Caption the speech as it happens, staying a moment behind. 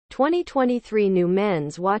2023 new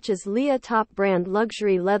men's watches LIGE top brand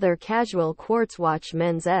luxury leather casual quartz watch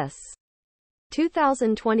men's S.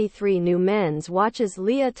 2023 new men's watches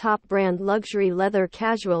LIGE top brand luxury leather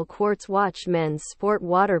casual quartz watch men's sport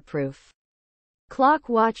waterproof clock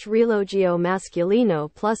watch Relogio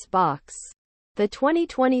Masculino+Box. The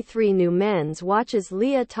 2023 new men's watches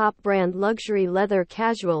LIGE top brand luxury leather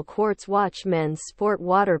casual quartz watch men's sport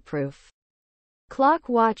waterproof clock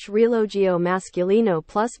watch Relogio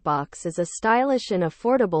Masculino+Box is a stylish and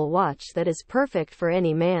affordable watch that is perfect for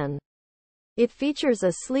any man. It features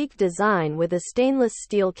a sleek design with a stainless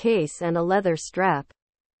steel case and a leather strap.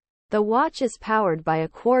 The watch is powered by a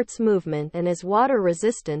quartz movement and is water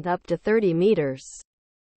resistant up to 30 meters.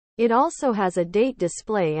 It also has a date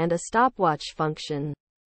display and a stopwatch function.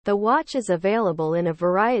 The watch is available in a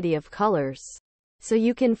variety of colors, so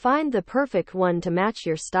you can find the perfect one to match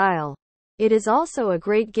your style. It is also a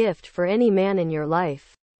great gift for any man in your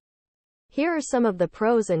life. Here are some of the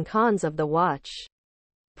pros and cons of the watch.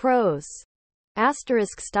 Pros.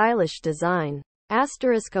 Stylish design.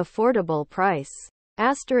 Affordable price.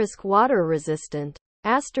 Water resistant.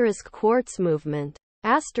 Quartz movement.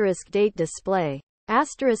 Date display.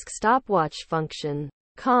 Stopwatch function.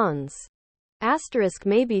 Cons.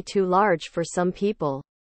 May be too large for some people.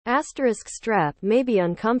 Strap may be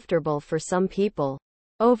uncomfortable for some people.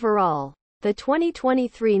 Overall, the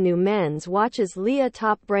 2023 new men's watches LIGE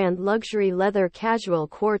top brand luxury leather casual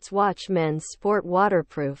quartz watch men's sport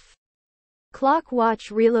waterproof clock watch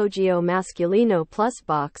Relogio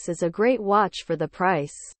Masculino+Box is a great watch for the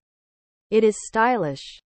price. It is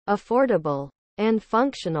stylish, affordable, and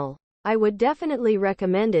functional. I would definitely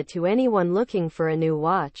recommend it to anyone looking for a new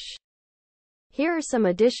watch. Here are some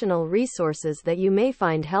additional resources that you may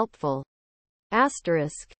find helpful.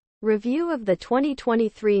 Review of the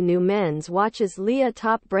 2023 new men's watches LIGE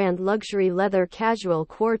top brand luxury leather casual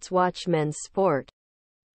quartz watch men's sport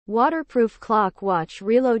waterproof clock watch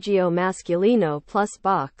Relogio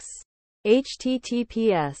Masculino+Box.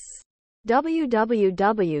 https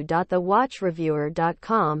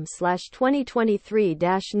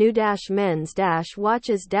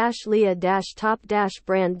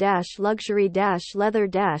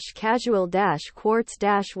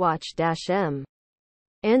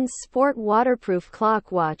sport waterproof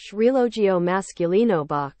clock watch Relogio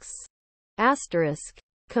Masculino+Box.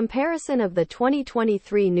 Comparison of the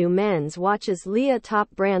 2023 new men's watches LIGE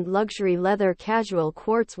top brand luxury leather casual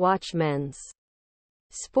quartz watch men's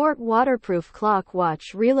sport waterproof clock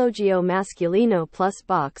watch Relogio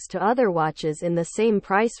Masculino+Box to other watches in the same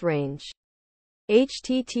price range.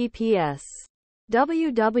 https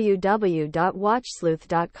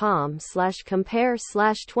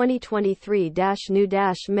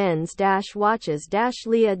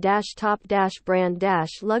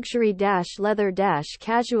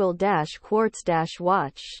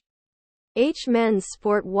men's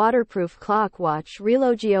sport waterproof clock watch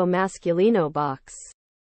Relogio Masculino+Box.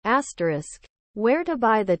 Where to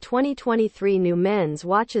buy the 2023 new men's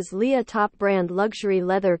watches LIGE top brand luxury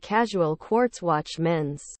leather casual quartz watch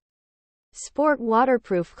men's sport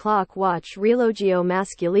waterproof clock watch Relogio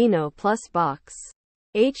Masculino+Box.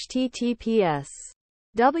 https